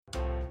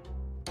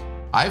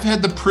I've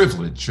had the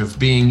privilege of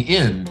being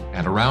in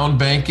and around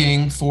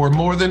banking for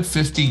more than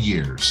 50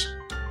 years.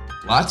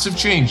 Lots of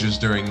changes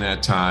during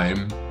that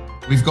time.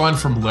 We've gone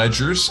from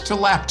ledgers to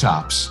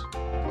laptops,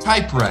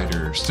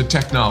 typewriters to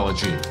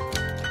technology.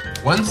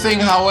 One thing,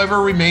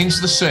 however, remains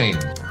the same.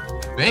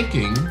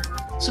 Banking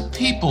is a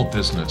people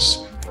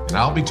business, and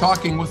I'll be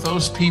talking with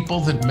those people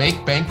that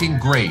make banking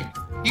great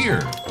here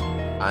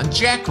on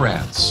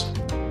Jackrats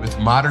with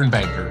Modern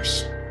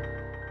Bankers.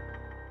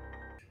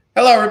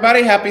 Hello,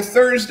 everybody. Happy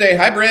Thursday.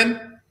 Hi,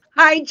 Bryn.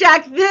 Hi,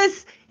 Jack.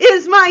 This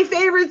is my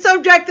favorite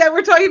subject that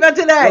we're talking about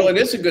today. Well, it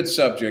is a good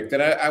subject,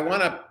 and I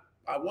want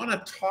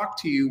to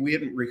talk to you. We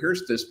hadn't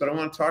rehearsed this, but I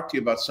want to talk to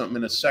you about something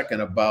in a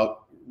second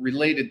about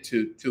related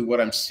to what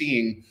I'm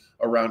seeing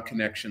around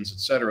connections, et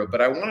cetera.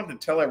 But I wanted to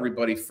tell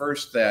everybody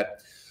first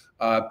that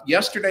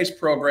yesterday's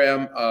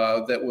program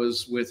that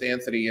was with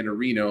Anthony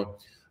Iannarino,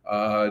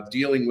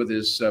 dealing with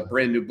his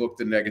brand new book,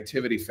 The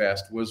Negativity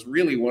Fast, was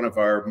really one of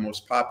our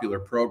most popular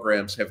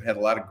programs, have had a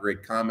lot of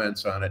great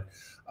comments on it.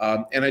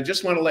 And I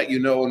just want to let you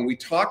know, when we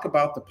talk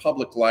about the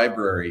public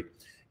library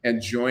and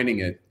joining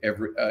it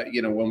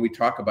when we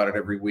talk about it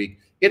every week,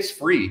 it's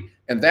free.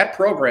 And that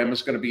program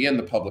is going to be in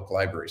the public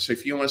library. So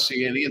if you want to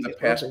see any of the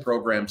past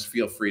programs,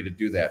 feel free to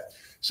do that.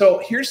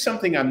 So here's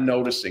something I'm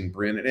noticing,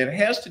 Bryn, and it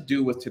has to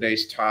do with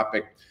today's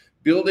topic,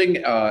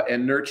 building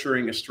and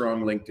nurturing a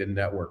strong LinkedIn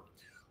network.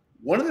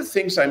 One of the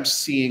things I'm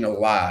seeing a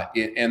lot,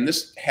 and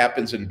this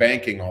happens in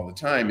banking all the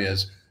time,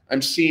 is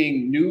I'm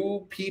seeing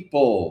new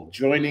people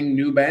joining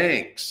new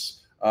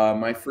banks.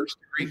 My first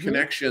degree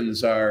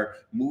connections are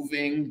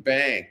moving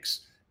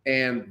banks.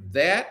 And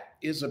that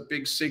is a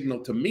big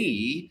signal to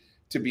me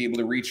to be able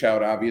to reach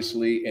out,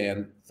 obviously,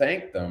 and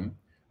thank them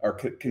or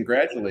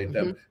congratulate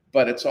them.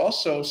 But it's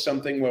also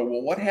something where,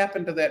 well, what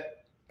happened to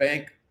that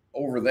bank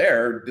over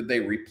there? Did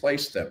they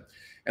replace them?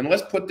 And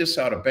let's put this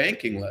out of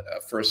banking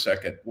for a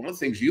second. One of the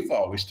things you've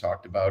always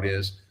talked about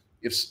is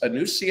if a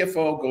new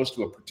CFO goes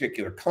to a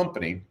particular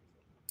company,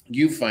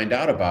 you find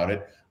out about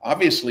it.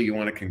 Obviously, you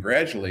want to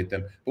congratulate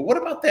them. But what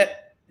about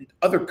that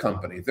other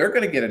company? They're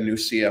going to get a new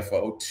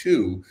CFO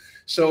too.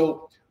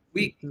 So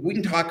we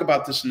can talk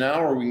about this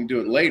now or we can do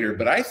it later.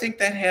 But I think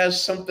that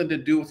has something to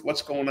do with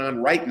what's going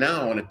on right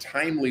now in a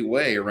timely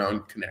way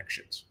around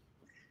connections.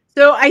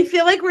 So I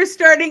feel like we're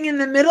starting in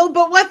the middle,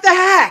 but what the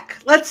heck?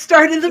 Let's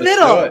start in the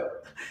middle. Do it.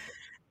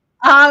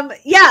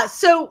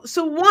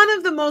 So one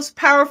of the most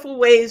powerful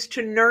ways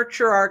to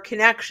nurture our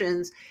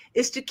connections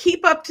is to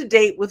keep up to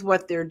date with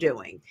what they're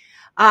doing.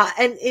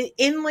 And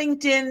in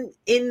LinkedIn,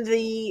 in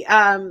the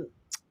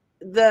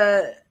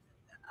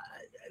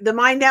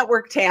My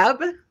Network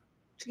tab,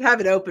 you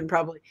have it open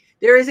probably,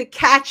 there is a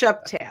catch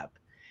up tab.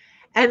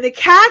 And the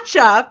catch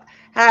up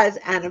has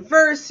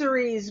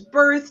anniversaries,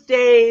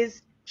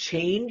 birthdays,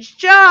 change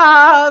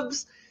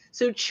jobs.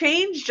 So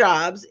change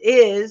jobs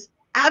is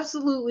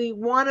absolutely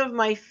one of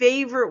my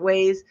favorite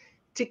ways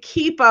to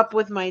keep up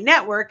with my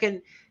network.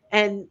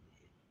 And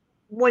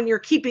when you're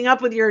keeping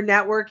up with your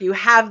network, you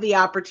have the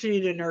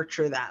opportunity to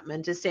nurture them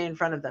and to stay in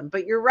front of them.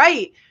 But you're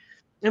right.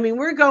 I mean,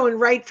 we're going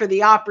right for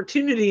the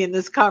opportunity in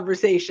this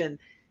conversation.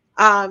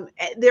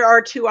 There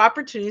are two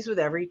opportunities with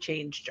every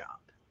change job.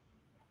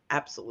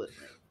 Absolutely.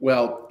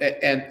 Well,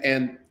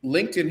 and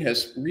LinkedIn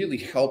has really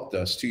helped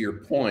us, to your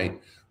point,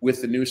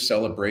 with the new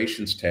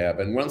celebrations tab.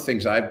 And one of the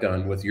things I've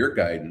done with your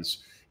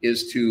guidance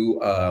is to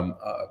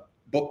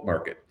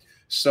bookmark it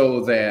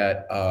so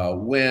that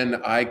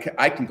when I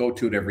can go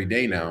to it every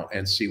day now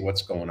and see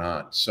what's going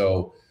on.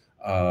 So,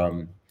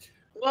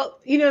 well,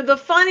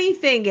 the funny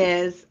thing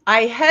is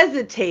I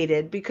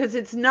hesitated because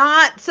it's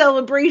not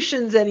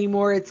celebrations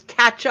anymore. It's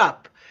catch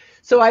up.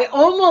 So I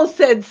almost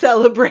said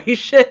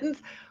celebrations,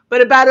 but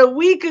about a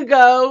week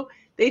ago,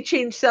 they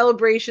changed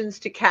celebrations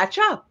to catch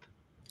up.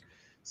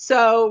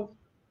 So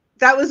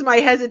that was my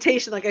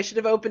hesitation. Like I should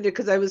have opened it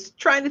because I was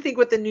trying to think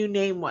what the new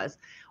name was.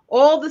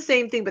 All the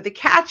same thing, but the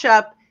catch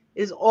up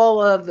is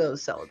all of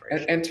those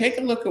celebrations. And take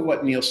a look at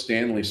what Neil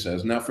Stanley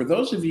says. Now, for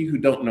those of you who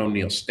don't know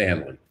Neil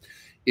Stanley,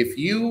 if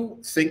you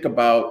think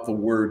about the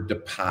word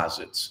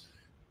deposits,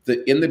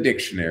 in the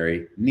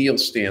dictionary, Neil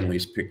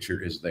Stanley's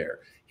picture is there.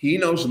 He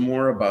knows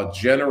more about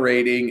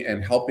generating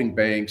and helping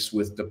banks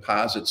with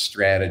deposit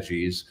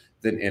strategies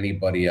than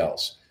anybody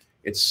else.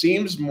 It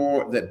seems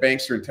more that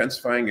banks are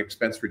intensifying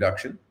expense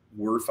reduction.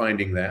 We're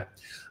finding that.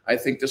 I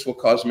think this will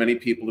cause many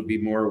people to be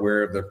more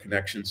aware of their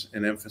connections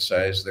and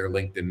emphasize their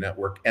LinkedIn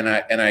network. And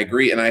I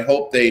agree. And I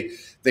hope they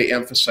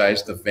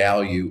emphasize the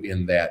value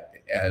in that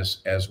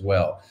as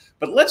well.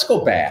 But let's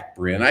go back,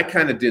 Bryn. I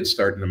kind of did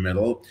start in the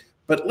middle,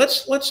 but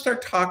let's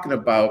start talking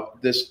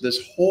about this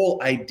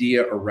whole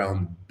idea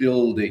around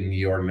building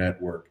your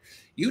network.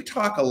 You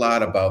talk a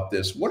lot about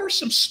this. What are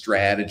some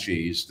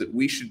strategies that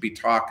we should be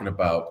talking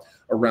about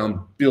around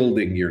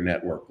building your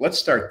network? Let's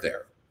start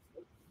there.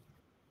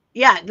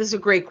 Yeah, this is a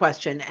great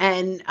question.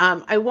 And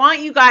I want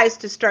you guys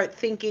to start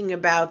thinking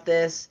about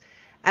this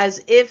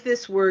as if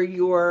this were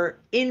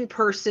your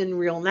in-person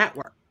real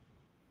network,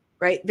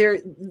 right?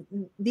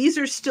 These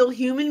are still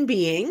human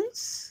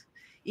beings,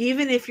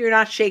 even if you're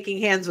not shaking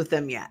hands with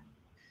them yet.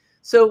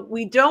 So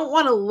we don't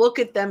want to look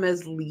at them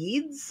as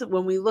leads.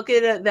 When we look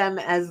at them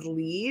as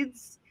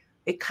leads,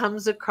 it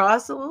comes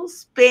across a little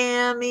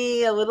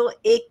spammy, a little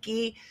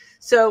icky.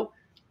 So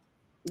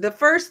the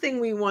first thing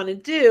we want to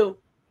do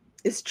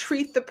is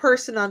treat the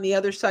person on the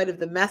other side of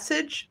the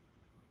message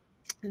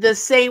the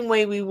same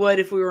way we would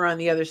if we were on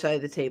the other side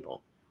of the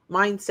table.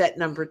 Mindset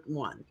number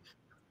one.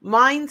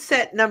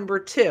 Mindset number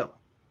two,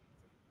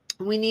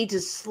 we need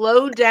to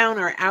slow down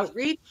our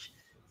outreach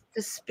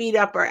to speed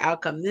up our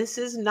outcome. This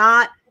is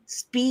not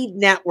speed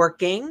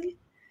networking.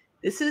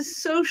 This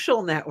is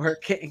social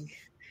networking.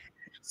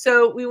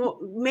 So we will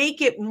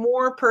make it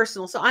more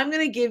personal. So I'm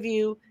going to give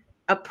you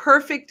a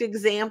perfect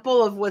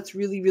example of what's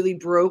really, really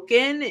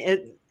broken.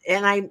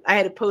 And I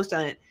had a post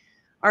on it.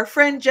 Our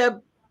friend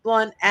Jeb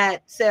Blunt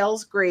at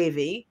Sales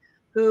Gravy,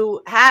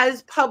 who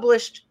has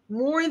published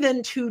more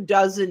than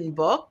 24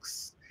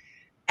 books.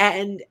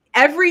 And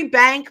every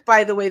bank,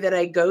 by the way, that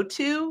I go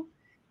to,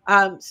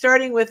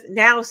 starting with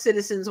now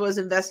Citizens was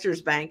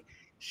Investors Bank,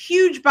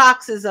 huge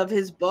boxes of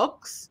his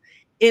books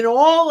in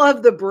all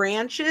of the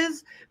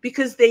branches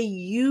because they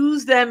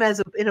use them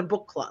as in a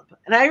book club.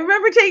 And I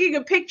remember taking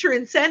a picture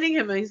and sending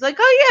him, and he's like,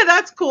 "Oh yeah,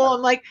 that's cool."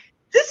 I'm like,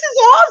 "This is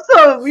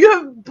awesome. You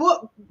have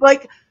book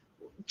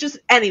just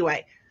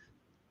anyway."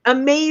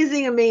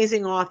 Amazing,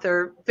 amazing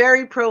author,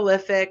 very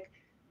prolific.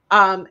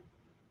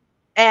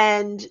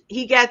 And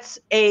he gets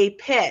a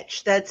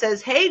pitch that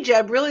says, "Hey,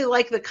 Jeb, really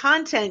like the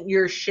content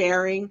you're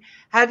sharing.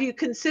 Have you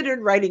considered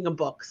writing a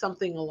book?"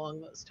 Something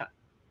along those times.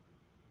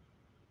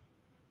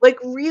 Like,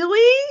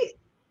 really?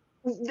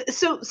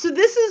 So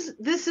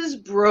this is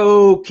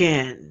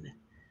broken.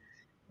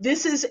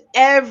 This is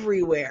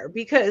everywhere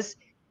because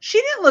she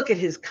didn't look at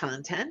his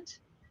content.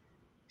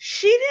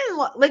 She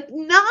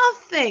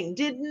didn't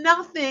did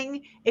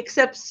nothing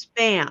except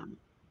spam.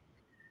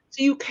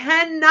 So you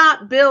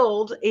cannot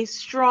build a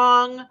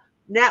strong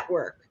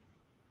network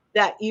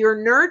that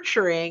you're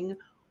nurturing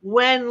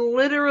when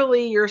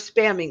literally you're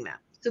spamming them.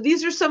 So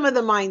these are some of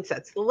the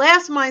mindsets. The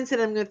last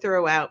mindset I'm going to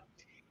throw out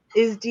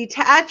is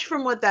detach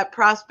from what that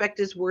prospect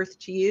is worth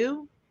to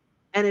you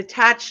and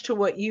attach to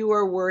what you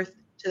are worth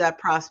to that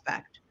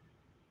prospect.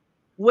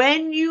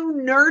 When you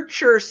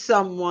nurture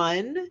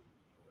someone,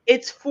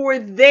 it's for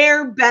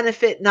their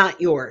benefit,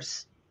 not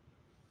yours.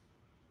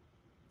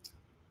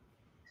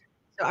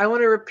 So I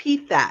want to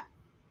repeat that.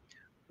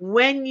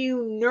 When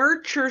you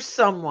nurture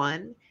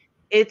someone,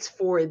 it's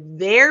for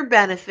their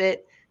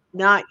benefit,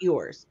 not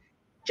yours.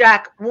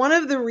 Jack, one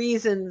of the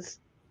reasons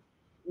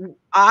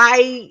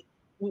I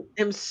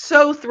am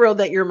so thrilled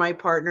that you're my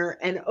partner,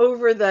 and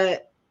over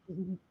the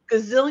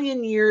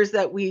gazillion years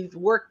that we've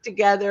worked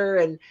together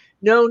and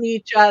known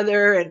each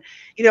other and,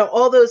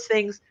 all those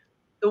things,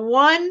 the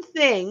one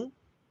thing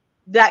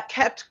that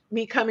kept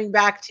me coming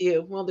back to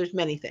you, well, there's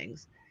many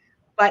things,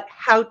 but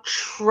how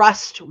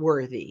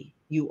trustworthy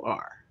you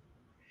are,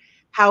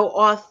 how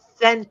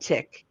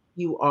authentic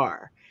you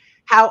are,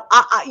 how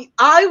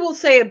I will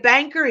say a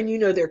banker, and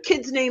their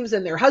kids' names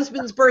and their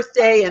husband's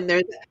birthday and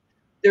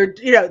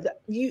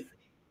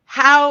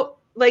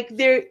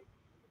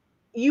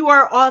you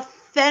are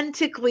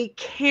authentically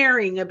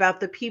caring about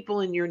the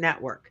people in your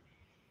network.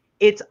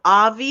 It's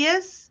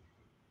obvious,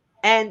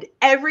 and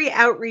every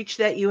outreach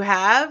that you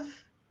have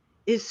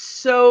is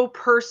so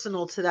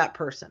personal to that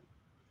person.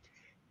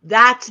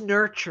 That's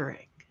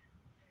nurturing.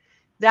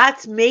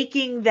 That's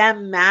making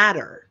them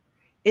matter.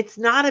 It's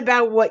not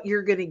about what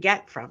you're going to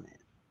get from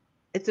it.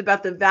 It's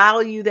about the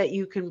value that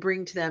you can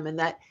bring to them and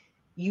that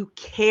you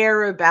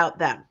care about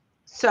them.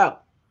 So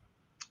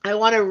I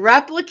want to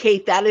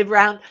replicate that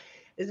around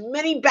as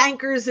many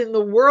bankers in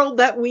the world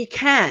that we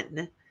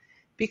can,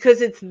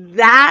 because it's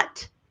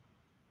that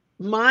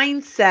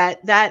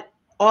mindset, that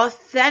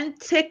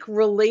authentic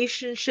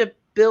relationship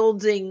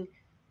building,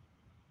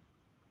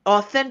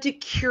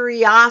 authentic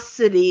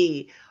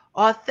curiosity,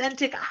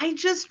 I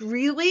just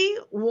really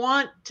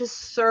want to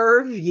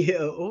serve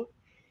you,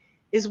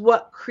 is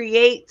what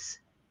creates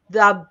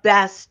the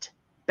best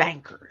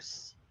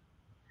bankers.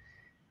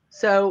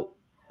 So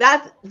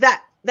that's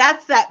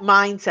that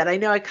mindset. I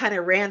know I kind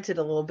of ranted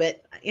a little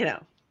bit,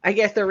 I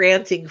guess the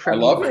ranting from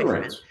I love your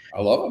rants.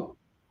 I love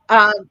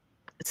them.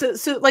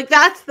 So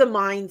that's the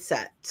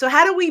mindset. So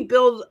how do we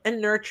build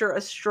and nurture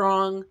a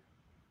strong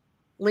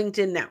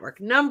LinkedIn network?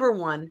 Number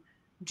one,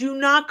 do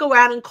not go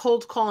out and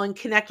cold call and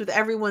connect with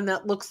everyone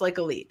that looks like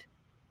a lead.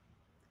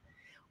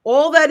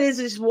 All that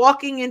is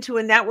walking into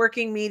a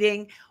networking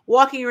meeting,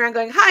 walking around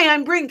going, "Hi,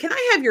 I'm Bryn. Can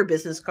I have your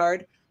business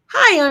card?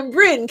 Hi, I'm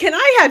Bryn. Can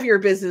I have your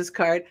business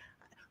card?"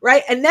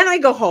 Right? And then I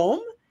go home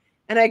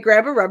and I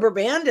grab a rubber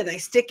band and I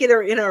stick it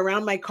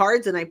around my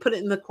cards and I put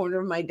it in the corner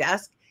of my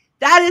desk.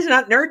 That is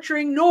not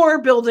nurturing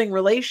nor building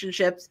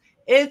relationships.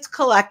 It's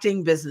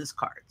collecting business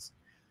cards.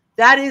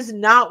 That is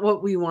not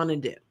what we want to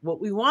do.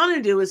 What we want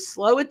to do is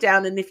slow it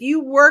down. And if you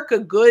work a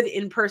good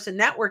in-person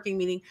networking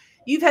meeting,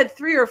 you've had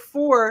 3 or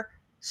 4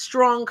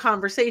 strong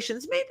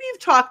conversations. Maybe you've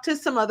talked to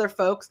some other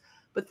folks,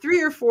 but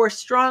 3 or 4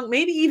 strong,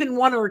 maybe even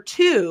 1 or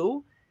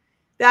 2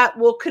 that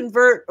will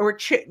convert, or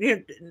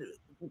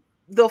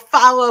the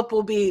follow-up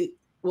will be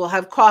we'll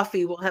have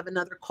coffee, we'll have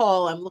another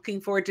call. I'm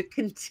looking forward to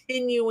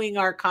continuing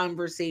our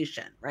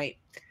conversation, right?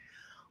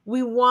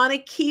 We want to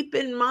keep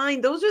in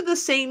mind, those are the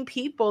same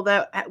people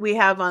that we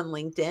have on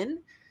LinkedIn.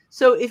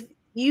 So if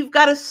you've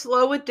got to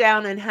slow it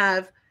down and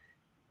have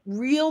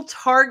real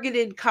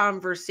targeted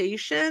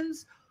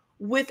conversations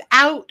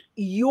without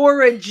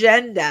your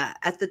agenda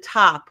at the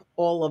top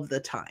all of the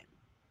time.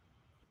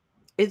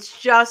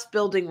 It's just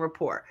building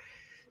rapport.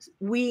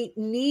 We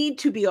need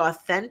to be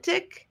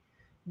authentic.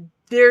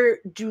 Do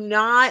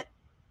not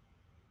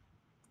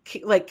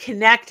like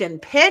connect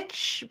and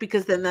pitch,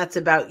 because then that's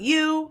about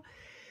you.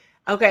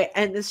 Okay.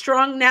 And the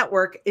strong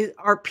network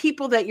are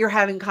people that you're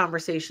having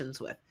conversations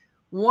with.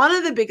 One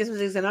of the biggest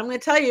mistakes, and I'm going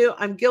to tell you,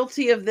 I'm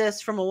guilty of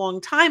this from a long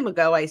time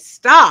ago. I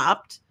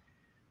stopped,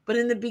 but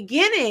in the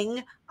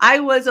beginning, I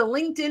was a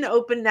LinkedIn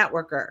open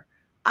networker.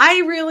 I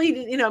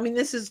really,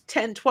 this is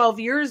 10, 12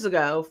 years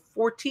ago,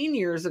 14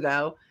 years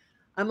ago.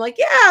 I'm like,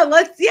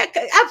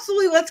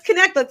 absolutely. Let's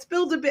connect. Let's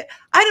build a bit.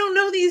 I don't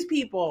know these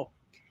people.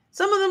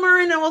 Some of them are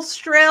in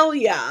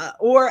Australia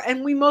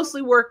and we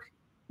mostly work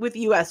with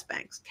US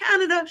banks.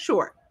 Canada,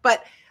 sure.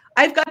 But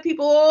I've got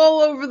people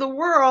all over the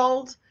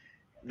world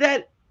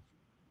that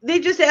they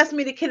just asked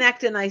me to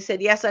connect. And I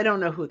said, yes, I don't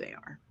know who they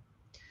are.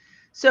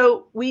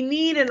 So we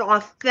need an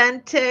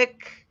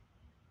authentic,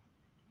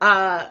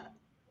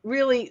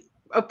 really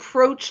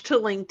approach to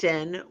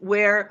LinkedIn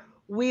where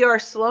we are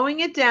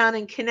slowing it down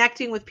and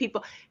connecting with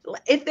people.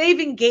 If they've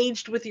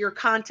engaged with your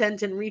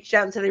content and reached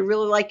out and said they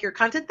really like your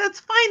content, that's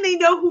fine. They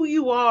know who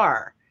you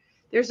are.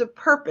 There's a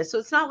purpose. So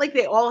it's not like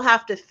they all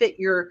have to fit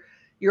your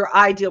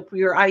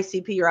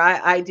ICP, your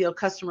ideal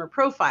customer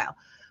profile,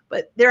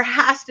 but there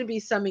has to be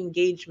some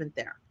engagement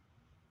there.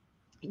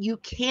 You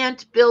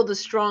can't build a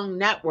strong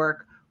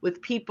network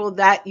with people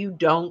that you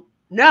don't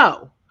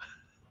know.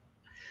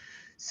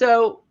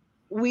 So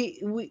we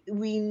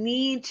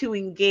need to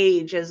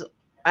engage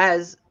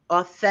as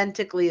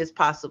authentically as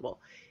possible.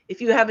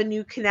 If you have a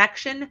new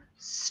connection,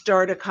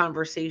 start a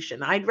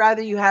conversation. I'd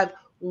rather you have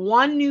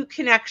one new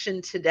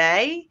connection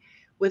today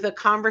with a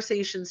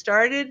conversation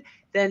started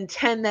than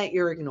 10 that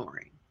you're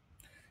ignoring.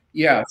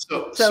 Yeah.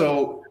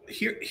 So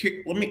here,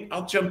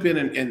 I'll jump in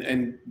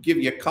and give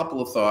you a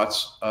couple of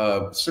thoughts.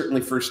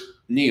 Certainly first,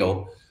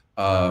 Neil,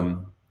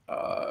 in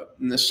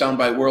the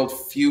soundbite world,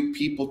 few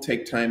people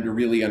take time to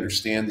really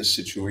understand the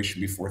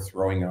situation before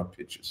throwing out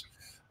pitches.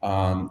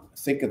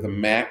 Think of the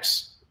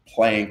Max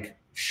Planck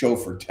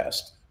chauffeur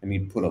test. I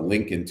mean, put a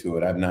link into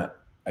it. I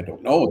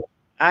don't know.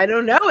 I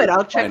don't know it.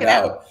 I'll check it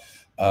out.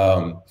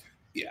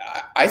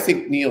 Yeah, I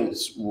think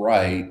Neil's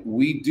right.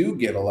 We do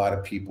get a lot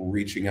of people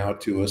reaching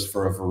out to us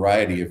for a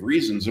variety of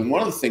reasons. And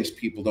one of the things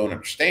people don't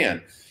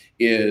understand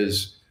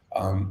is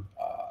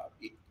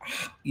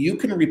you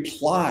can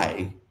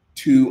reply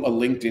to a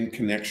LinkedIn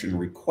connection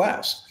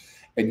request.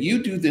 And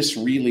you do this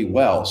really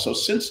well. So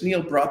since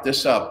Neil brought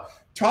this up,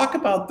 talk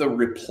about the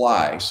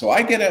reply. So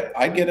I get a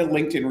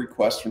LinkedIn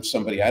request from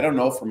somebody I don't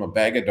know, from a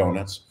bag of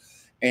donuts,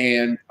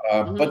 and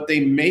but they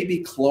may be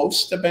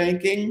close to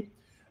banking,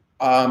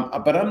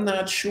 but I'm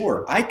not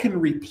sure. I can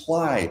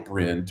reply.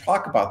 Bryn,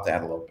 talk about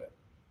that a little bit.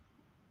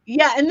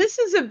 Yeah, and this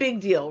is a big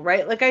deal,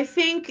 right? Like, I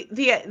think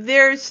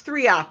there's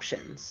three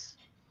options.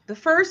 The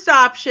first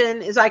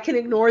option is I can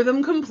ignore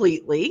them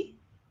completely.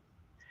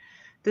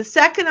 The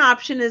second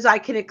option is I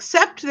can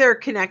accept their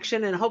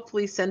connection and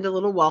hopefully send a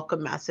little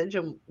welcome message,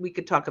 and we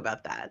could talk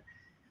about that.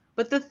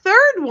 But the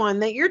third one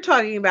that you're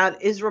talking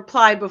about is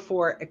reply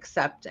before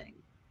accepting.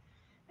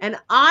 And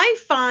I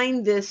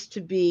find this to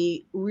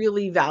be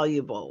really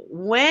valuable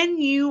when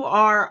you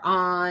are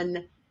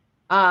on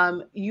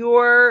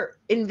your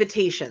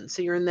invitation.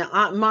 So you're in the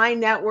My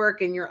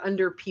Network and you're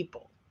under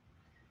people.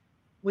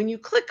 When you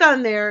click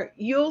on there,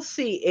 you'll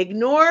see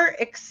ignore,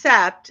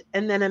 accept,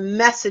 and then a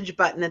message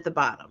button at the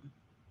bottom.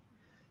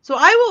 So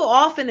I will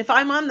often, if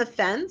I'm on the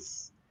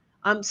fence,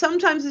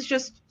 sometimes it's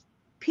just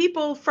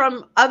people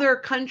from other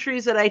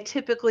countries that I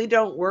typically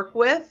don't work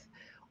with,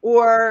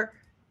 or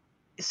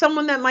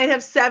someone that might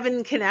have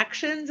 7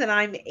 connections and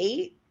I'm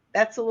 8.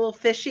 That's a little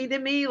fishy to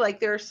me. Like,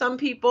 there are some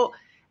people,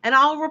 and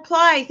I'll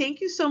reply,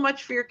 thank you so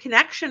much for your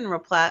connection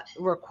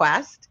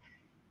request.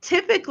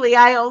 Typically,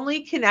 I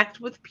only connect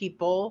with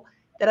people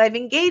that I've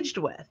engaged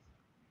with.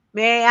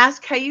 May I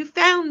ask how you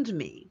found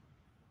me?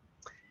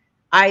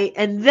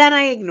 And then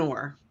I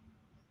ignore.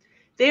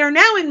 They are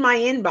now in my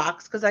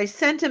inbox because I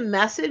sent a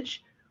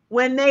message.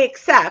 When they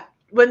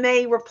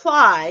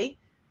reply,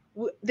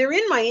 they're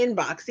in my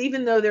inbox,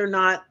 even though they're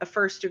not a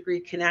first degree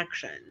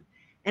connection.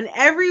 And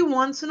every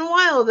once in a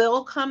while,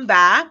 they'll come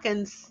back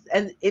and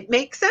it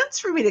makes sense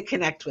for me to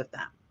connect with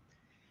them.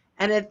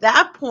 And at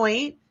that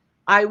point,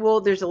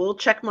 there's a little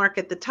check mark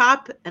at the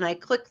top, and I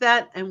click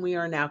that, and we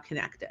are now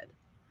connected.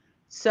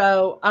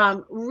 So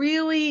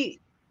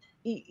really,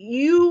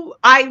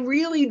 I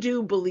really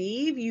do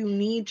believe you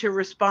need to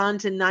respond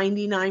to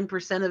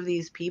 99% of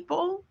these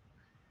people.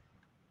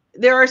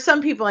 There are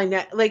some people I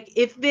know, like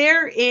if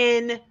they're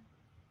in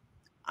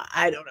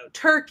I don't know,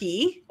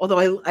 Turkey,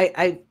 although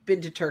I've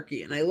been to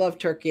Turkey and I love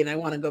Turkey and I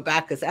want to go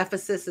back because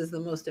Ephesus is the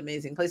most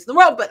amazing place in the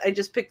world, but I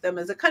just picked them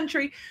as a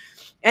country.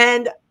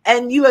 And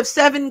you have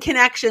 7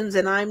 connections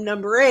and I'm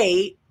number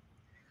 8.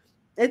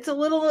 It's a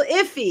little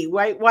iffy.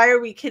 Why are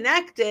we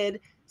connected?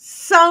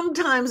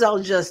 Sometimes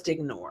I'll just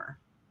ignore.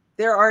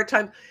 There are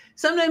times,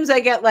 sometimes I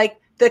get like,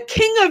 the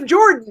King of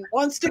Jordan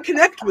wants to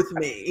connect with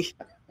me.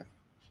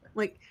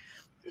 Like,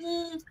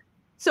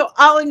 so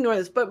I'll ignore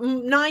this, but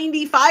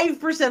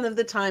 95% of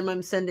the time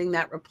I'm sending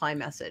that reply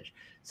message.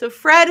 So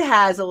Fred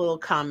has a little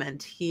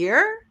comment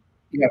here.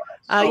 Yeah.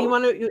 You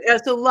want to,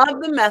 so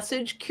love the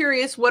message.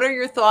 Curious, what are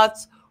your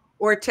thoughts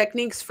or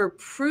techniques for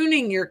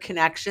pruning your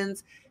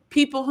connections?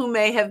 People who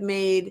may have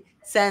made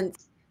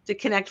sense to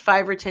connect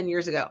 5 or 10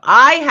 years ago.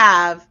 I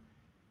have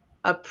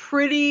a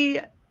pretty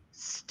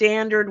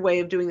standard way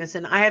of doing this.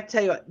 And I have to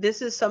tell you what,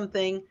 this is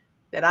something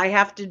that I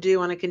have to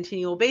do on a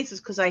continual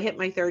basis because I hit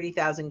my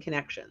 30,000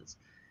 connections,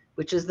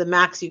 which is the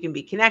max you can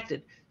be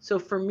connected. So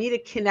for me to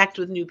connect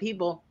with new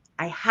people,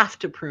 I have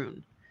to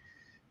prune.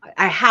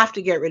 I have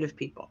to get rid of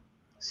people.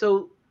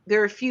 So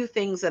there are a few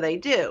things that I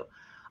do.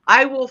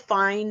 I will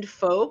find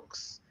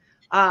folks.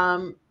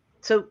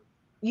 So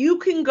you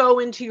can go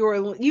into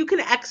you can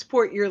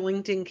export your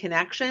LinkedIn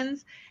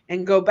connections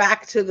and go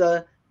back to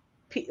the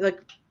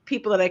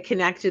people that I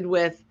connected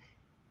with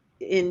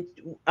in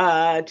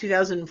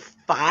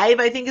 2005,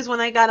 I think is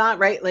when I got on,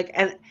 right? Like,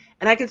 and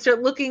I can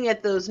start looking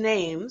at those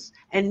names.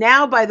 And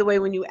now, by the way,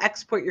 when you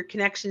export your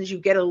connections, you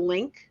get a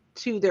link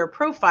to their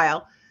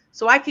profile.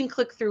 So I can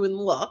click through and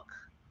look.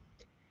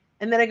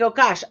 And then I go,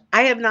 gosh,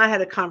 I have not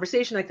had a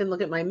conversation. I can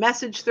look at my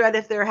message thread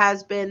if there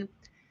has been.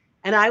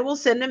 And I will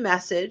send a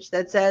message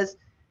that says,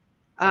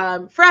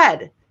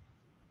 Fred,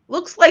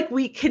 looks like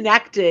we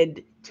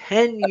connected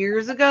 10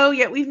 years ago,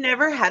 yet we've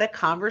never had a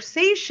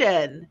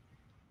conversation.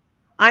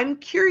 I'm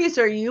curious,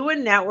 are you a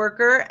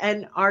networker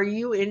and are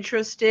you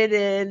interested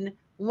in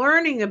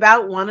learning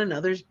about one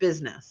another's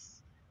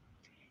business?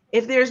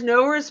 If there's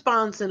no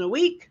response in a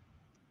week,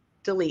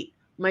 delete.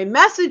 My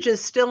message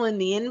is still in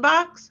the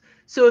inbox.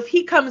 So if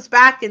he comes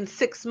back in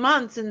 6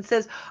 months and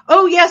says,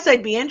 oh, yes,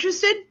 I'd be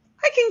interested,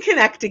 I can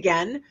connect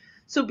again.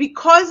 So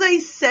because I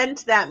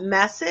sent that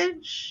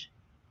message,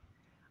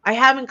 I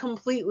haven't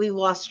completely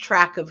lost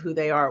track of who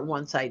they are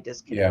once I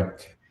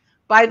disconnect. Yeah.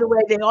 By the way,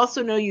 they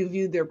also know you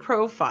viewed their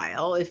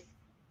profile if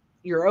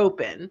you're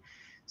open.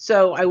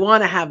 So I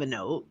want to have a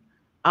note.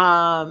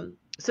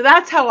 So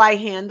that's how I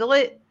handle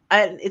it.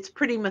 And it's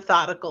pretty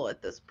methodical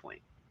at this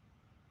point.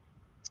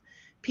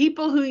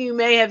 People who you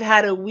may have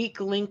had a weak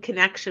link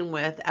connection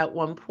with at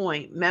one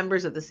point,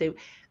 members of the same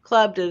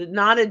club,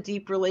 not a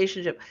deep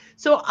relationship.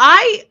 So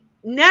I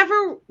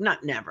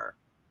not never.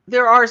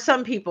 There are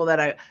some people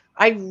that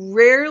I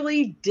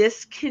rarely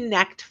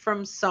disconnect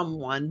from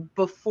someone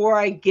before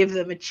I give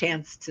them a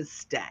chance to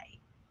stay.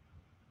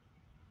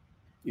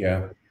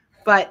 Yeah.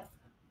 But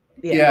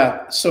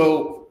yeah.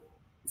 So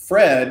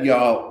Fred,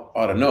 y'all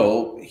ought to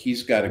know,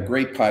 he's got a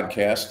great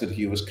podcast that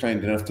he was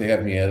kind enough to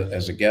have me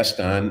as a guest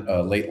on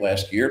late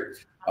last year,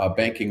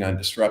 Banking on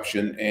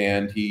Disruption.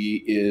 And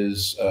he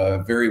is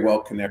very well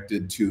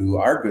connected to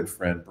our good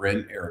friend,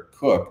 Bryn Eric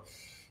Cook.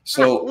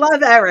 So I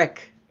love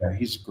Eric. Yeah,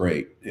 he's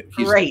great.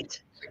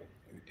 Great.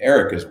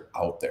 Eric is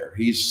out there.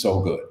 He's so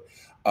good.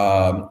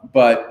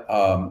 But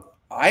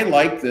I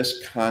like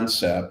this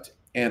concept,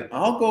 and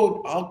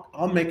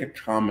I'll make a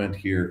comment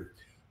here.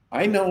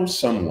 I know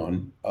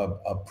someone,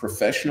 a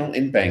professional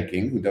in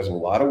banking who does a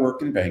lot of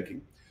work in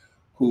banking,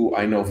 who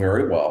I know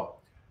very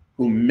well,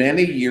 who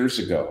many years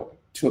ago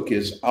took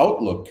his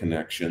Outlook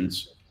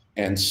connections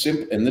and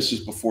this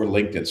is before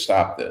LinkedIn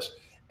stopped this,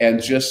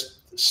 and just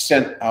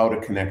sent out a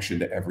connection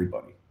to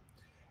everybody.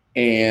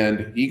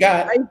 And he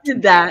got— I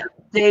did that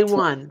day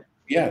one.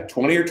 Yeah,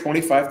 20 or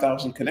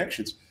 25,000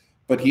 connections,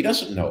 but he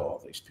doesn't know all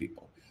these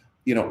people.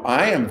 You know,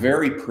 I am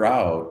very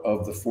proud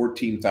of the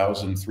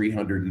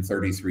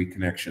 14,333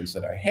 connections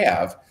that I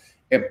have,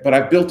 but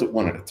I built it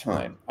one at a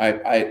time.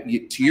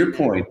 To your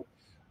point,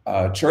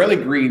 Charlie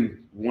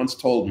Green once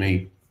told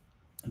me,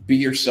 "Be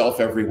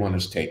yourself. Everyone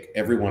else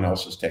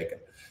is taken."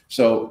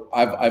 So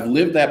I've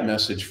lived that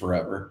message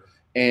forever,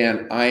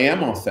 and I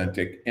am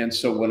authentic. And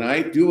so when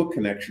I do a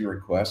connection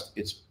request,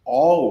 it's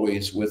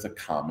always with a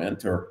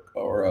comment or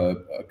a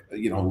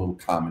little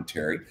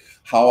commentary,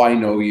 how I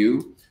know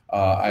you.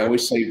 I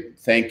always say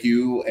thank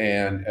you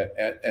and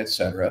et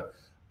cetera.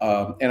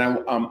 And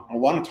I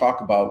want to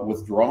talk about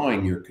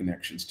withdrawing your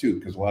connections too,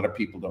 because a lot of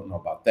people don't know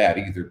about that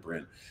either,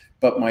 Bryn.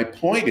 But my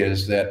point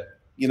is that,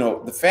 you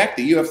know, the fact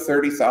that you have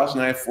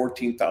 30,000, I have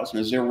 14,000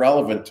 is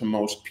irrelevant to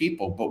most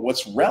people. But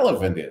what's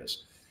relevant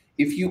is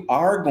if you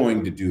are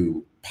going to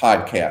do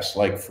podcasts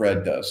like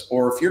Fred does,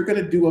 or if you're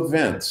going to do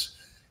events,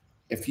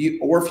 if you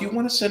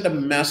want to send a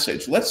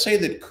message, let's say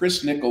that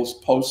Chris Nichols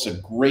posts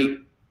a great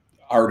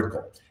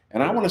article,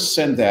 and I want to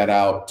send that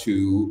out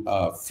to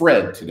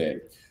Fred today,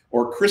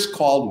 or Chris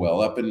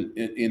Caldwell up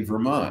in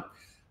Vermont.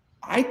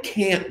 I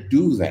can't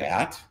do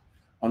that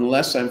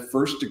unless I'm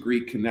first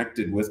degree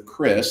connected with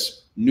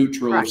Chris,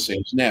 neutral of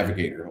Sales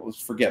Navigator.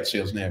 Let's forget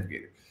Sales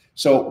Navigator.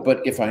 So,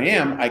 but if I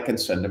am, I can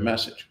send a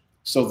message.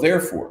 So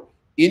therefore,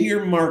 in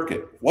your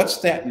market, what's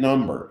that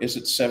number? Is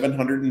it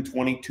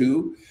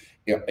 722?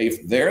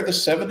 If they're the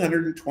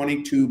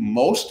 722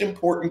 most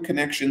important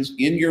connections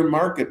in your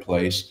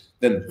marketplace,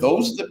 then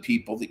those are the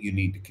people that you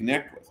need to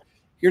connect with.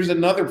 Here's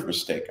another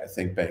mistake I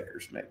think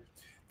bankers make.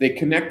 They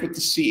connect with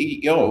the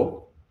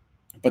CEO,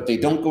 but they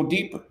don't go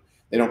deeper.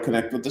 They don't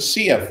connect with the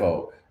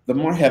CFO,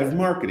 the head of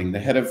marketing, the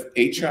head of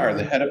HR,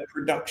 the head of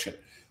production.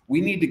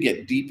 We need to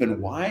get deep and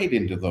wide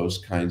into those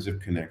kinds of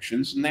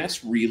connections, and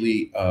that's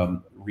really,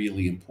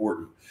 really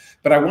important.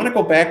 But I want to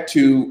go back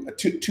to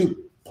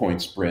two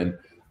points, Bryn.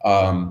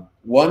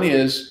 One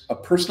is a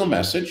personal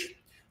message.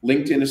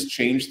 LinkedIn has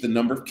changed the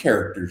number of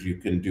characters you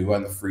can do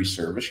on the free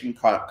service. You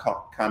can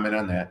comment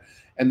on that.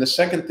 And the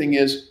second thing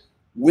is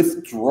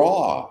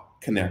withdraw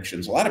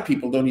connections. A lot of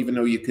people don't even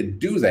know you can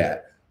do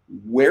that.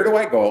 Where do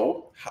I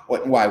go?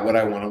 Why would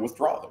I want to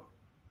withdraw them?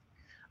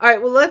 All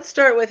right, well, let's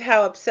start with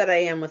how upset I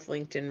am with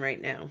LinkedIn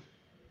right now.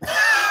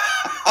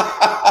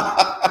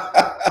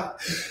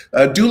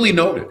 Duly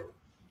noted.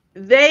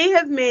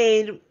 They've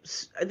made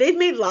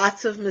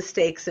lots of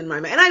mistakes in my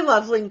mind. And I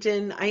love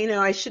LinkedIn.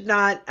 I should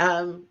not,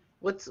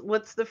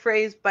 what's the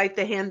phrase? Bite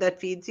the hand that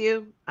feeds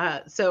you.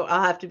 So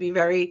I'll have to be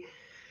very,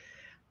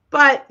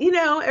 but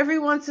every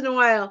once in a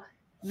while,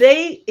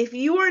 if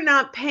you are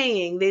not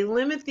paying, they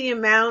limit the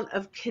amount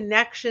of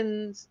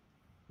connections,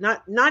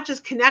 not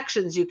just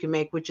connections you can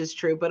make, which is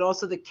true, but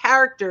also the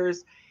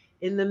characters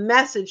in the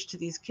message to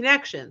these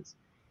connections.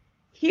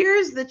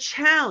 Here's the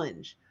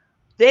challenge.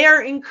 They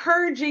are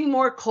encouraging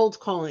more cold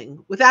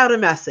calling without a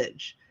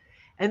message.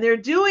 And they're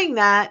doing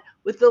that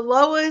with the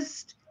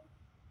lowest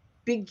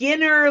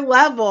beginner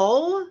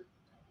level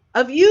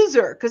of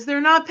user because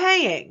they're not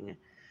paying.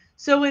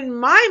 So in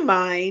my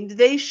mind,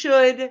 they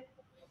should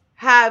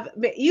have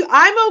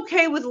I'm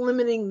okay with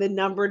limiting the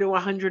number to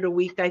 100 a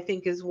week, I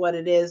think is what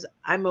it is.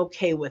 I'm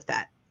okay with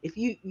that. If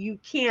you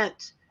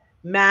can't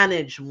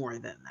manage more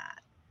than that.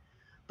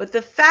 But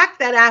the fact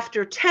that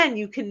after 10,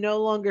 you can no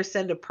longer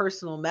send a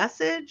personal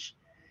message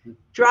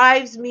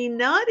drives me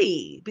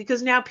nutty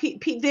because now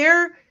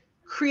they're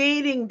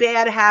creating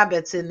bad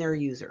habits in their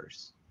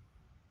users.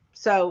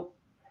 So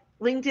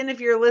LinkedIn,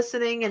 if you're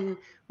listening, and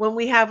when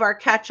we have our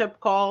catch-up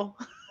call,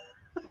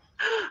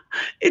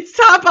 it's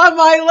top on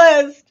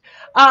my list.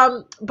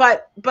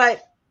 But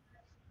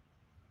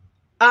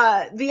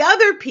the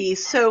other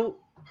piece, so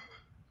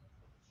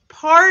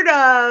part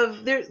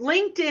of their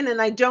LinkedIn,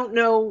 and I don't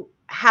know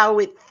how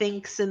it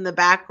thinks in the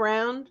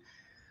background,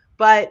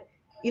 but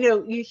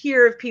you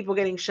hear of people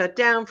getting shut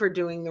down for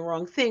doing the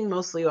wrong thing,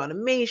 mostly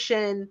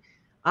automation.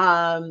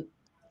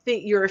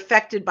 Think you're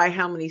affected by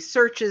how many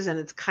searches, and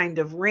it's kind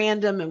of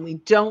random, and we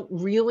don't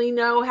really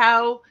know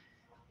how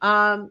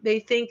they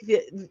think.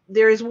 That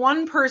there is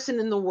one person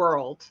in the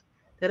world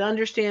that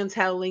understands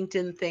how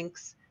LinkedIn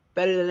thinks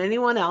better than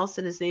anyone else,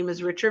 and his name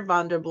is Richard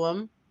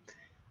Vanderbloem.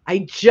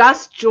 I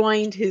just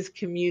joined his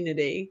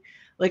community.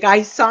 Like,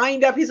 I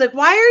signed up. He's like,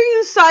 why are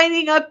you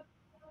signing up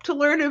to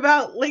learn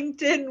about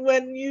LinkedIn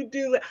when you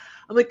do that?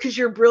 I'm like, because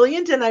you're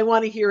brilliant and I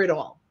want to hear it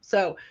all.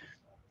 So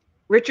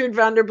Richard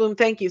Vanderbloem,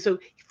 thank you. So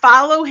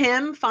follow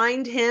him,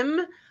 find him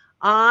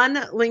on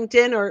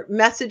LinkedIn or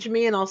message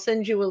me and I'll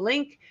send you a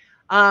link.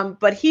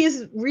 But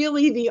he's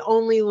really the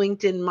only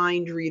LinkedIn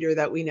mind reader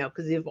that we know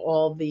because of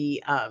all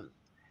the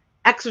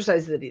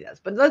exercises that he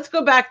does. But let's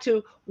go back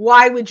to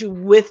why would you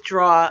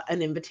withdraw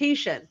an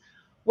invitation?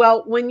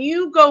 Well, when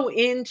you go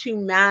in to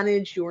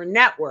manage your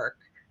network,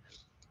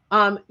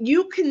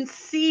 you can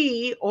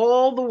see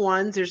all the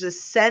ones. There's a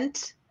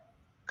sent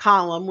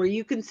column where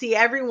you can see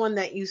everyone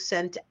that you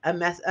sent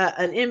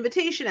an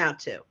invitation out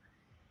to.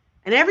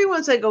 And every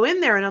once I go in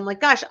there and I'm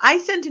like, gosh, I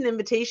sent an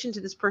invitation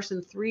to this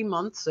person 3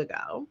 months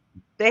ago.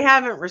 They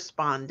haven't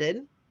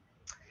responded.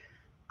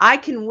 I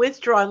can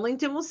withdraw. And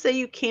LinkedIn will say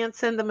you can't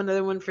send them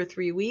another one for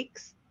 3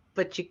 weeks,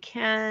 but you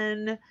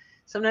can.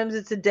 Sometimes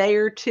it's a day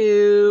or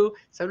two.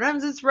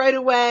 Sometimes it's right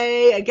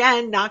away.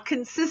 Again, not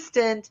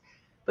consistent.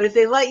 But if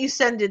they let you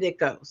send it, it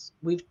goes.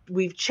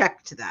 We've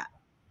checked that.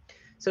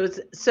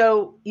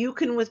 So you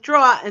can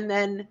withdraw, and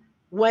then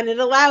when it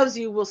allows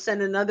you, we'll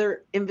send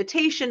another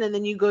invitation, and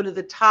then you go to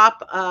the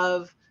top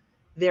of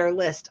their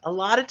list. A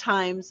lot of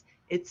times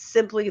it's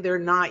simply they're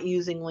not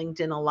using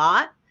LinkedIn a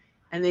lot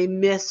and they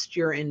missed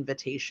your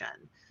invitation.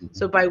 Mm-hmm.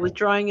 So by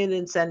withdrawing it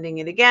and sending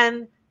it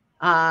again,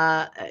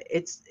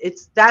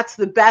 that's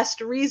the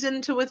best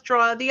reason to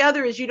withdraw. The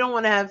other is you don't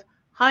want to have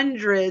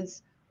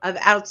hundreds of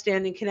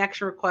outstanding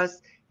connection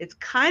requests. It's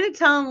kind of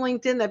telling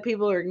LinkedIn that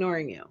people are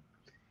ignoring you.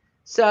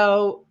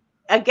 So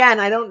again,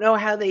 I don't know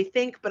how they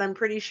think, but I'm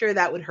pretty sure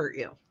that would hurt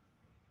you.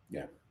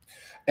 Yeah.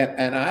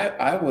 And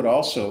I would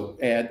also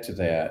add to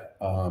that.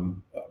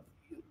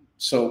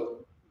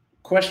 So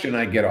question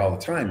I get all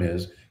the time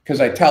is, because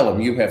I tell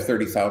them you have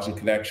 30,000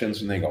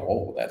 connections and they go,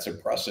 oh, that's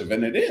impressive.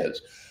 And it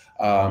is.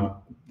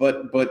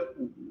 But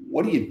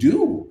what do you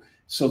do?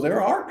 So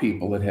there are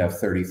people that have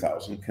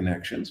 30,000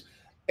 connections.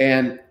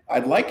 And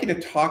I'd like you to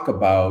talk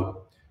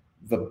about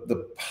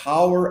the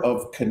power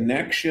of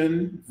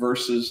connection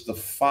versus the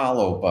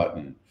follow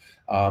button.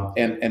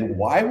 And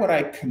why would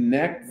I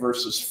connect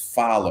versus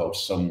follow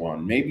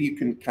someone? Maybe you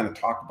can kind of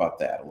talk about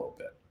that a little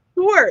bit.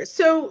 Sure.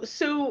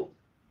 So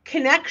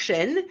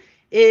connection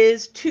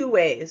is two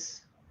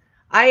ways.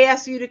 I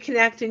ask you to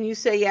connect and you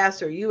say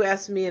yes, or you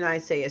ask me and I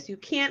say yes. You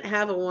can't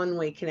have a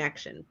one-way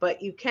connection,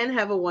 but you can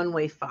have a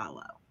one-way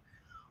follow.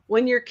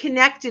 When you're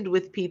connected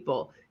with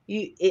people,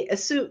 you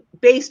assume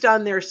based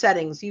on their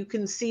settings, you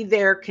can see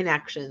their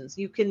connections.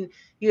 You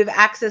have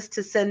access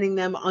to sending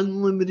them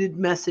unlimited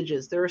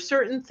messages. There are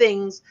certain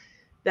things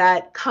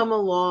that come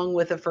along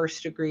with a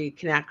first degree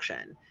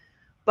connection.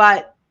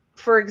 But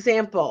for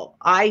example,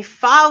 I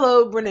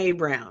follow Brene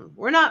Brown.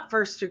 We're not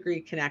first degree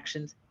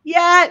connections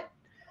yet.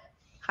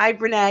 Hi,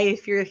 Brene,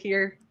 if you're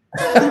here.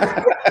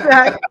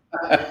 That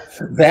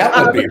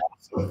would be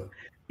awesome.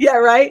 Yeah,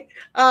 right.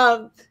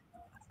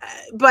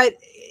 But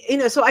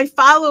so I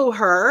follow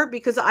her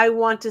because I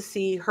want to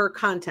see her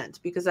content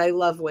because I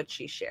love what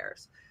she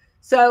shares.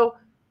 So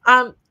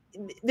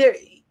there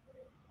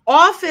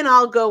often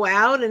I'll go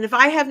out, and if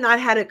I have not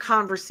had a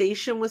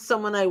conversation with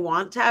someone I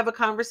want to have a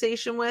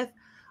conversation with,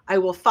 I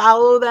will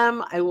follow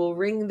them. I will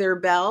ring their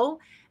bell,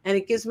 and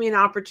it gives me an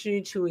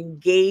opportunity to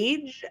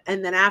engage.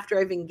 And then after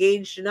I've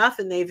engaged enough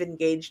and they've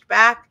engaged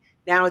back,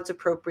 now it's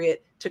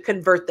appropriate to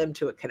convert them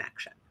to a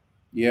connection.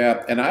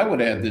 Yeah, and I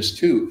would add this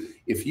too.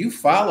 If you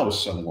follow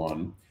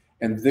someone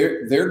and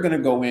they're going to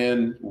go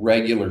in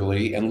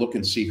regularly and look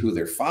and see who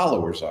their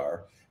followers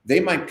are, they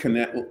might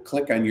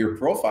click on your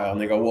profile and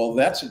they go, well,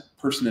 that's a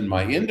person in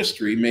my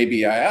industry.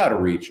 Maybe I ought to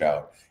reach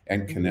out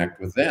and connect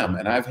with them.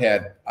 And I've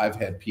had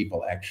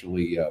people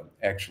actually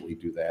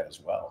do that as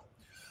well.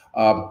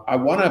 I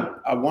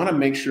want to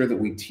make sure that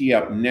we tee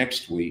up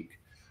next week,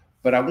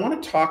 but I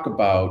want to talk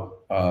about.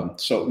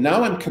 So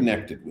now I'm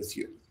connected with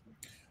you.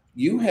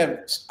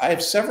 I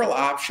have several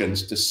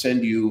options to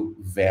send you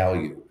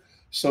value.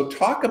 So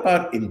talk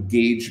about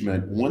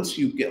engagement once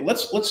you get.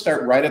 Let's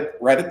start right at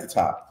the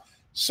top.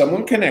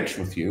 Someone connects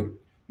with you.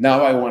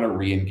 Now I want to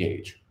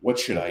re-engage. What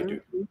should I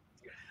do?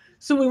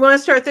 So we want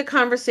to start the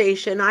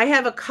conversation. I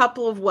have a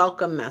couple of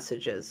welcome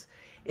messages.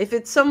 If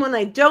it's someone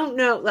I don't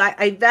know,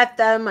 I vet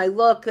them. I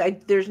look.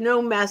 There's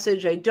no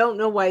message. I don't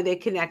know why they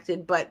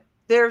connected, but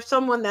they're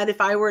someone that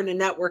if I were in a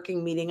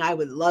networking meeting, I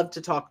would love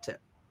to talk to.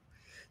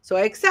 So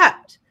I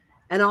accept.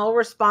 And I'll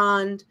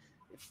respond,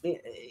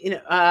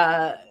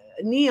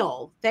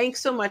 Neil,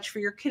 thanks so much for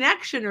your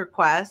connection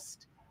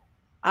request.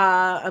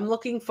 I'm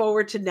looking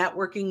forward to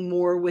networking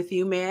more with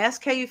you. May I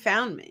ask how you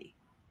found me?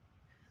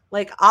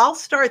 Like, I'll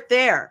start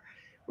there.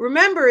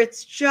 Remember,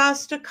 it's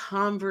just a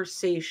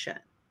conversation.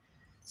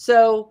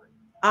 So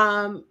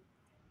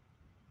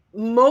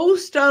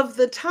most of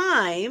the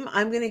time,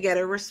 I'm going to get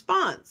a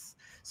response.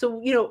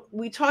 So,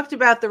 we talked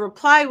about the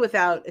reply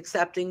without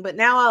accepting, but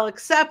now I'll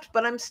accept,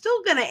 but I'm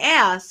still going to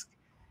ask,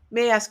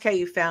 may I ask how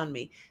you found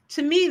me?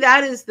 To me,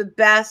 that is the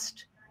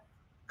best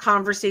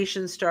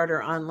conversation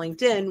starter on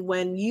LinkedIn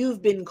when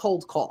you've been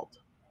cold called.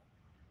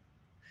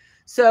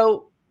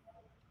 So,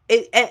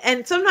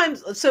 and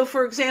sometimes, so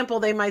for example,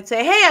 they might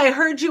say, hey, I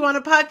heard you on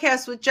a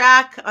podcast with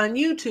Jack on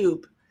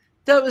YouTube.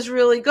 That was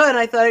really good.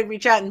 I thought I'd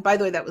reach out. And by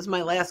the way, that was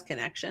my last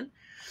connection.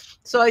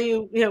 So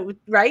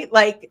right?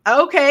 Like,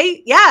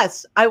 okay,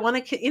 yes, I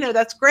want to,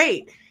 that's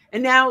great.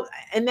 And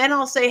then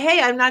I'll say,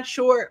 hey, I'm not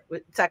sure.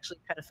 It's actually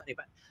kind of funny,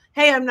 but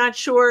hey, I'm not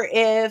sure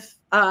if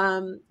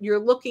you're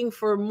looking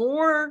for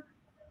more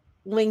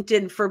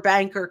LinkedIn for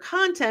Banker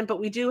content, but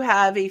we do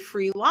have a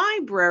free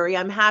library.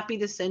 I'm happy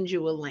to send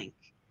you a link.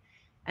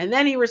 And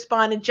then he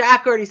responded,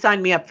 Jack already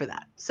signed me up for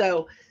that.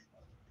 So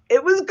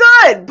it was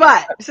good,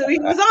 but so he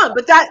was on.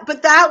 But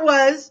that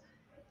was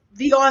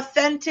the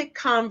authentic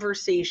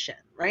conversation,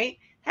 right?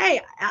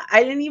 Hey,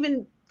 I didn't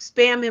even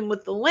spam him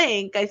with the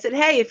link. I said,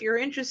 hey, if you're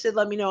interested,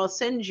 let me know. I'll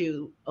send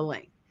you a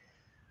link.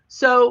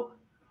 So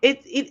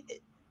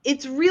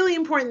it's really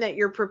important that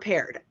you're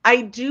prepared.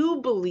 I do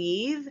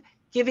believe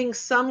giving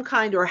some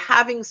kind or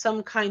having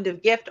some kind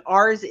of gift.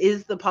 Ours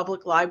is the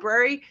public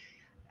library.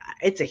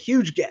 It's a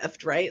huge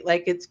gift, right?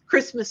 Like it's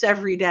Christmas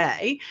every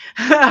day.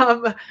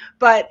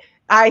 But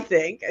I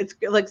think it's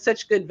like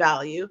such good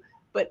value.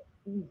 But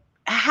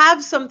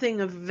have something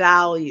of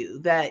value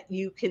that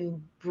you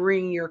can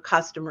bring your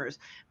customers.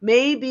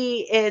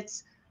 Maybe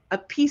it's a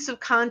piece of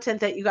content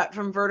that you got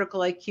from Vertical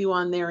IQ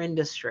on their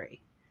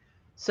industry.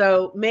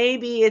 So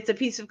maybe it's a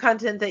piece of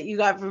content that you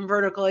got from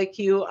Vertical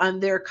IQ on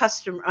their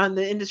customer, on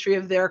the industry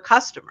of their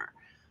customer.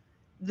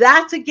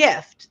 That's a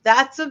gift.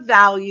 That's a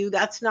value.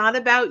 That's not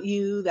about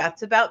you.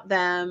 That's about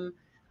them.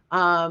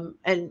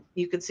 And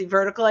you can see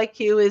Vertical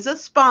IQ is a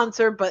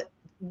sponsor, but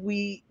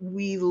we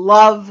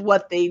love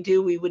what they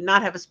do. We would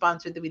not have a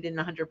sponsor that we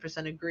didn't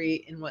 100%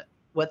 agree in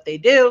what they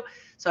do.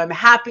 So I'm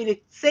happy to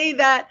say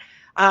that.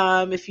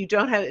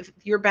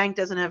 If your bank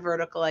doesn't have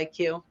Vertical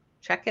IQ,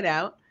 check it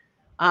out.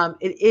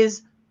 It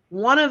is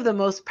one of the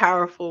most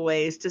powerful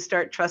ways to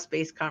start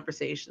trust-based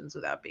conversations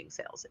without being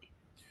salesy.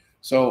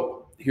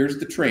 So here's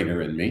the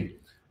trainer in me.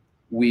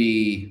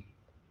 We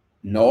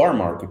know our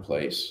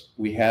marketplace.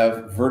 We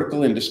have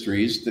vertical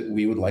industries that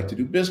we would like to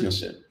do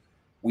business in.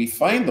 We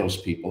find those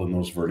people in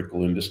those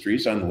vertical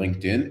industries on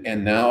LinkedIn,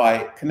 and now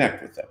I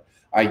connect with them.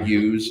 I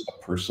use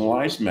a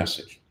personalized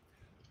message.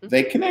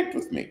 They connect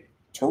with me.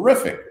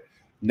 Terrific.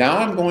 Now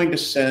I'm going to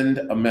send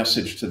a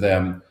message to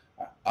them.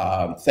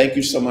 Thank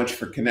you so much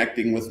for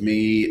connecting with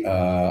me.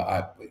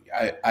 I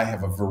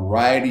have a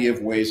variety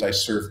of ways I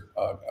serve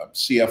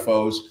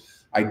CFOs.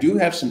 I do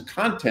have some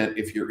content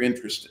if you're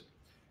interested.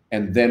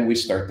 And then we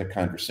start the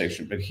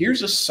conversation. But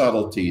here's a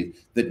subtlety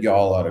that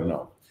y'all ought to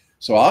know.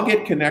 So I'll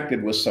get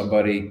connected with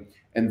somebody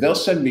and they'll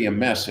send me a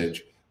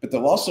message, but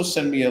they'll also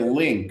send me a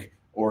link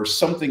or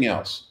something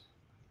else.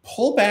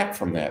 Pull back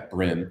from that,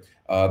 Bryn.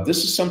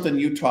 This is something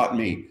you taught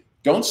me.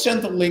 Don't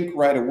send the link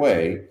right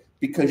away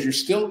because you're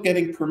still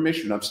getting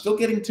permission. I'm still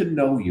getting to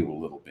know you a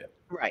little bit.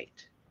 Right.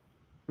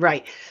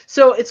 Right.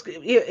 So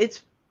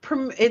it's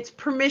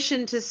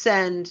permission to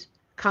send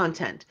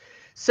content.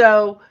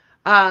 So,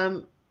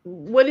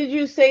 what did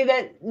you say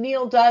that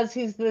Neil does?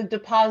 He's the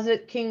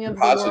deposit king of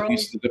the world.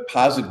 He's the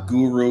deposit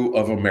guru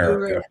of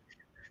America.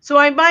 So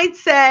I might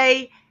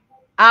say,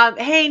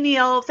 hey,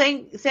 Neil,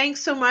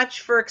 thanks so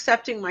much for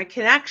accepting my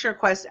connection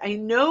request. I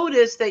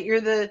noticed that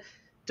you're the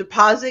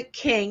deposit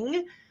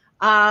king.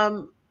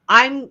 And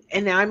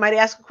now I might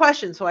ask a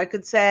question. So I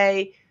could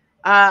say,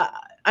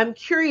 I'm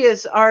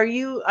curious, are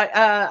you,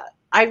 I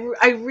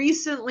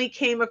recently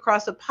came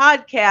across a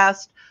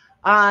podcast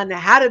on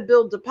how to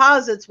build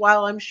deposits.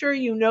 While I'm sure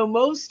you know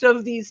most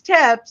of these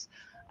tips,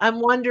 I'm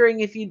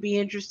wondering if you'd be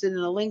interested in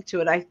a link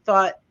to it. I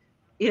thought,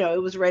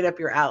 it was right up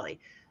your alley.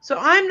 So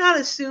I'm not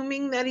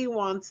assuming that he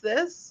wants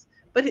this,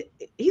 but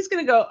he's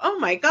going to go, oh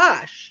my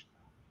gosh,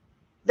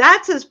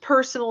 that's as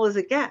personal as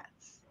it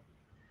gets.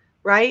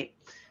 Right?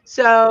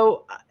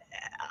 So,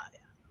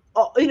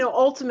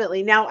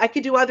 ultimately, now I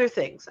could do other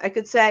things. I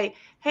could say,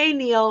 hey,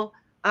 Neil,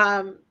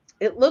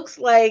 it looks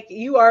like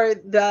you are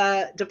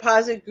the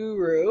deposit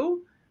guru.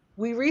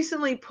 We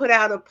recently put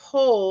out a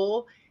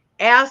poll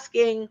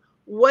asking,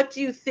 what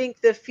do you think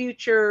the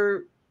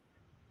future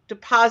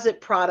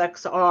deposit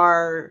products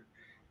are,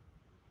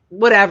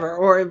 whatever,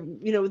 or,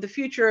 the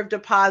future of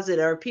deposit?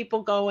 Are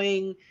people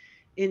going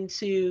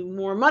into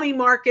more money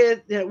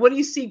market? What do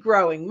you see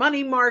growing?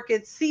 Money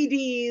markets,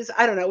 CDs,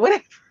 I don't know,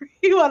 whatever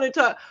you want to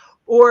talk,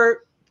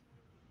 or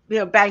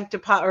bank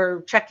deposit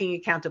or checking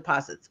account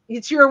deposits.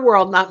 It's your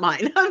world, not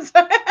mine. I'm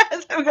sorry.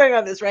 I'm going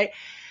on this, right?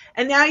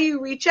 And now you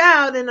reach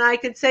out and I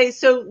could say,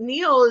 so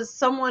Neil is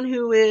someone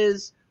who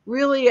is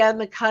really on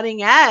the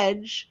cutting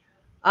edge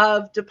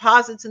of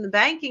deposits in the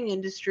banking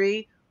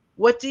industry.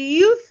 What do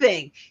you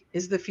think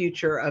is the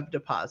future of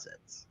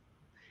deposits?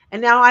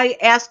 And now I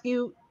ask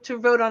you to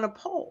vote on a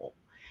poll.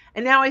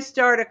 And now I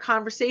start a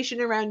conversation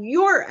around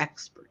your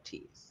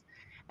expertise.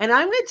 And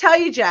I'm going to tell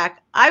you,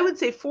 Jack, I would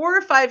say 4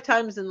 or 5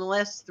 times in the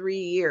last 3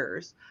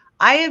 years,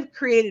 I have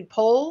created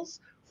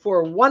polls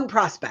for one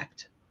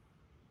prospect.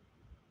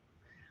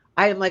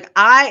 I am like,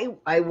 I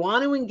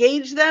want to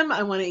engage them.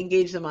 I want to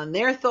engage them on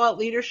their thought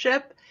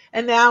leadership.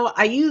 And now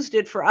I used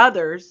it for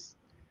others,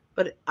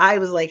 but I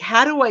was like,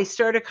 how do I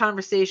start a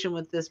conversation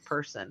with this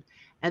person?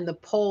 And the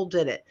poll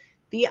did it.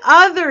 The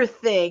other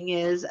thing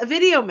is a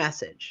video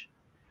message,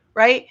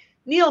 right?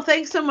 Neil,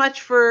 thanks so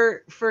much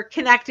for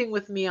connecting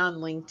with me on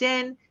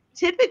LinkedIn.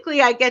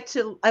 Typically, I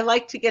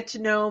like to get to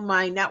know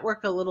my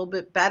network a little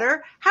bit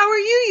better. How are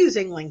you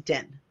using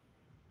LinkedIn?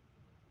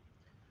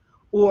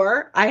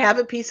 Or I have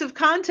a piece of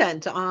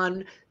content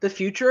on the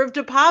future of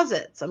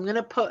deposits. I'm going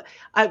to put,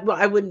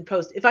 I wouldn't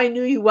post if I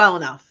knew you well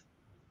enough.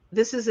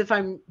 This is if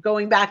I'm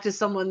going back to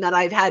someone that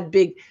I've had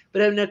big,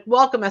 but in a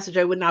welcome message,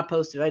 I would not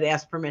post it. I'd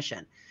ask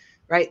permission,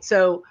 right?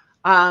 So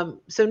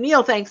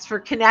Neil, thanks for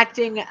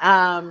connecting.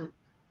 I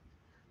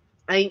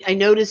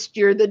noticed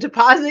you're the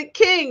deposit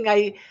king.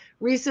 I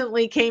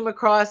recently came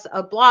across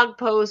a blog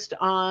post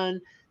on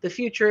the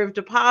future of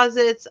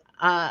deposits.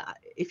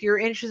 If you're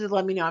interested,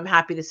 let me know. I'm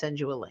happy to send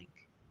you a link.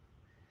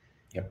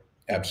 Yep,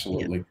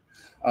 absolutely.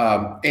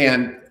 Yeah.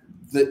 And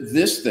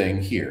this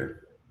thing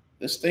here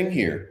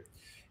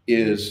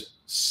is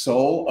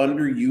so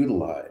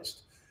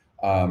underutilized.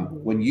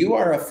 When you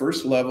are a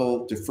first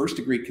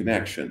degree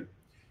connection,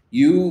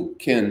 you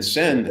can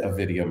send a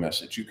video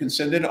message. You can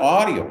send an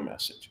audio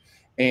message.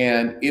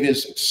 And it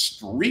is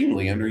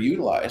extremely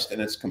underutilized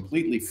and it's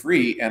completely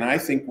free. And I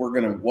think we're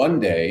going to one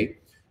day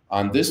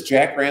on this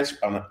Jack Grants,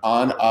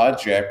 on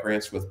Jack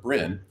Grants with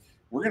Bryn,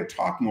 we're going to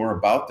talk more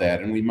about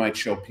that. And we might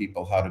show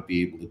people how to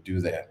be able to do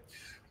that.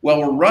 Well,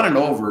 we're running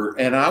over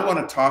and I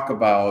want to talk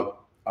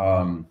about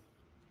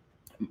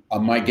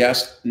my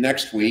guest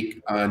next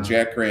week on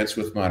Jack Grants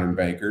with Modern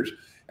Bankers.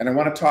 And I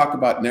want to talk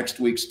about next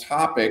week's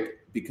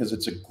topic because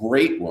it's a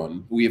great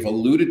one. We have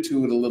alluded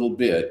to it a little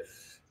bit.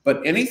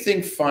 But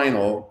anything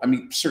final, I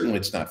mean, certainly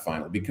it's not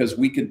final because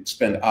we could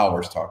spend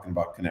hours talking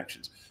about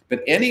connections.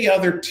 But any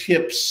other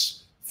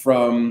tips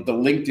from the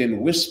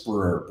LinkedIn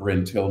whisperer,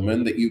 Bryn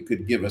Tillman, that you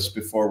could give us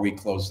before we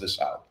close this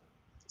out?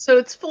 So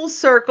it's full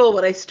circle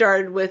what I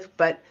started with,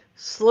 but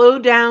slow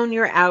down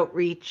your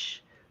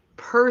outreach,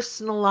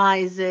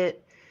 personalize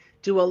it,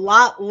 do a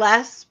lot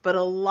less, but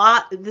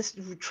this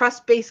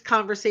trust-based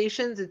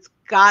conversations, it's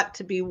got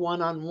to be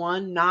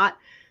one-on-one, not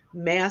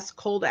mass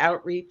cold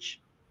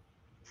outreach.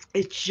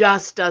 It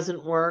just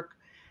doesn't work.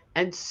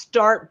 And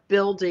start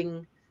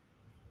building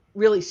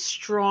really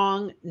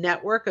strong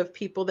network of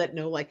people that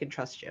know, like, and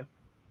trust you.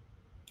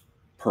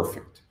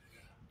 Perfect.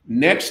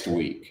 Next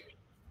week,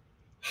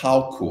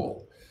 how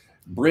cool.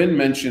 Bryn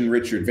mentioned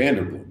Richard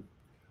Vanderbloom.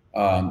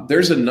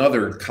 There's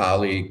another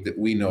colleague that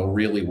we know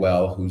really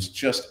well who's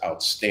just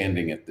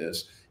outstanding at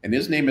this, and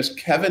his name is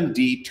Kevin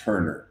D.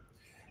 Turner.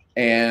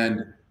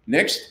 And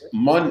next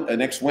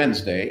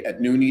Wednesday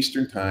at noon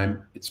Eastern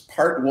time, it's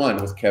part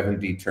 1 with Kevin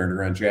D.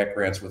 Turner on Jack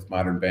Rants with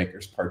Modern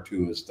Bankers. Part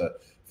 2 is the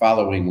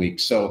following week.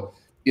 So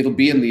it'll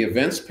be in the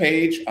events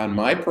page on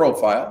my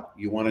profile.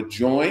 You want to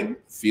join,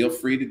 feel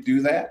free to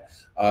do that.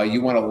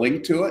 You want a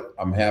link to it,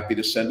 I'm happy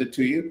to send it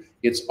to you.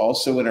 It's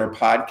also in our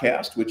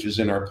podcast, which is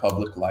in our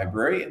public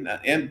library.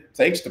 And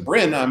thanks to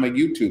Bryn, I'm a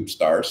YouTube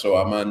star, so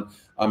I'm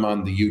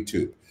on the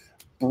YouTube.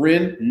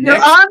 Bryn, you're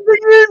on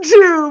the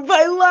YouTube.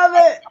 I love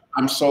it.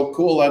 I'm so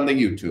cool on the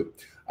YouTube.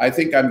 I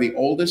think I'm the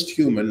oldest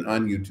human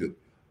on YouTube.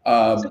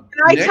 So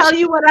can I tell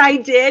you what I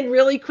did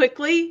really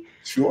quickly?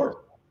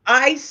 Sure.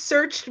 I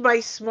searched my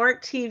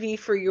smart TV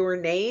for your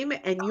name,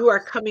 and you are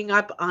coming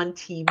up on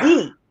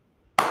TV.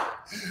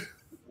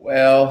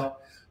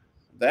 Well,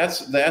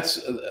 that's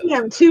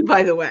PM too,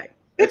 by the way.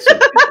 That's an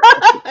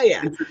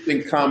yeah.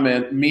 interesting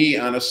comment. Me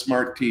on a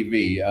smart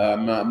TV.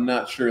 I'm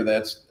not sure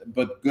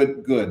but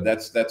good.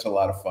 That's a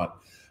lot of fun.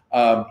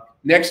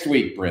 Next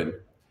week, Bryn,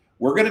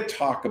 we're going to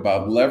talk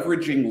about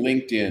leveraging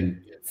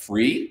LinkedIn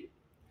free,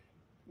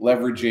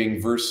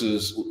 leveraging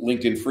versus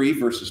LinkedIn free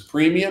versus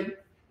premium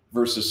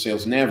versus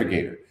Sales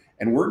Navigator.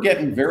 And we're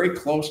getting very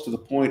close to the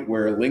point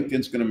where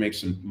LinkedIn's going to make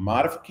some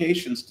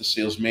modifications to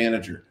Sales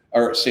Manager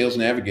or Sales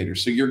Navigator.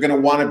 So you're going to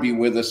want to be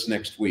with us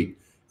next week.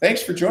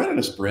 Thanks for joining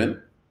us,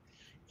 Bryn.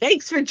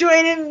 Thanks for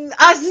joining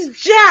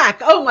us,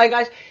 Jack. Oh my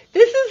gosh.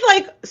 This is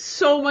like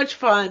so much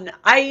fun.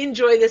 I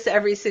enjoy this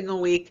every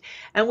single week.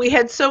 And we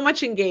had so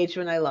much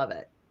engagement. I love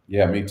it.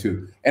 Yeah, me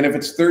too. And if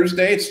it's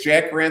Thursday, it's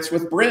Jack Rants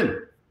with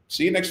Bryn.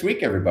 See you next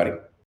week, everybody.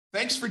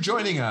 Thanks for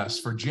joining us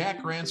for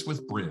Jack Rants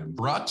with Bryn,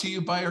 brought to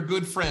you by our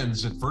good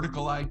friends at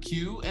Vertical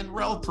IQ and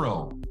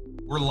RelPro.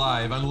 We're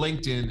live on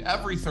LinkedIn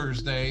every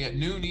Thursday at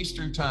noon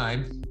Eastern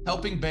Time,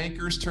 helping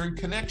bankers turn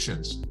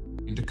connections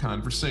into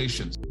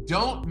conversations.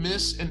 Don't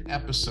miss an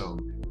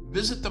episode.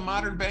 Visit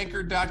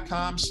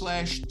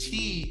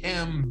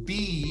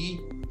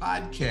themodernbanker.com/TMB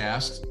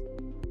podcast.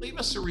 Leave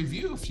us a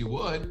review if you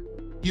would.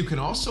 You can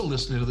also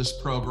listen to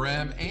this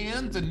program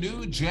and the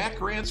new Jack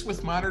Rants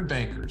with Modern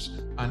Bankers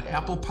on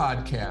Apple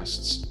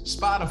Podcasts,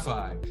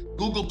 Spotify,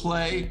 Google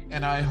Play,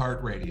 and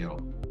iHeartRadio.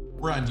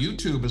 We're on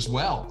YouTube as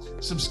well.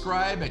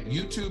 Subscribe at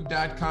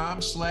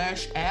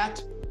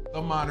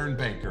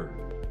youtube.com/@themodernbanker.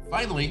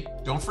 Finally,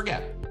 don't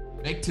forget,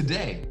 make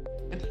today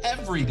and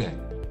every day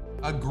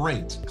a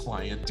great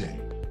client day.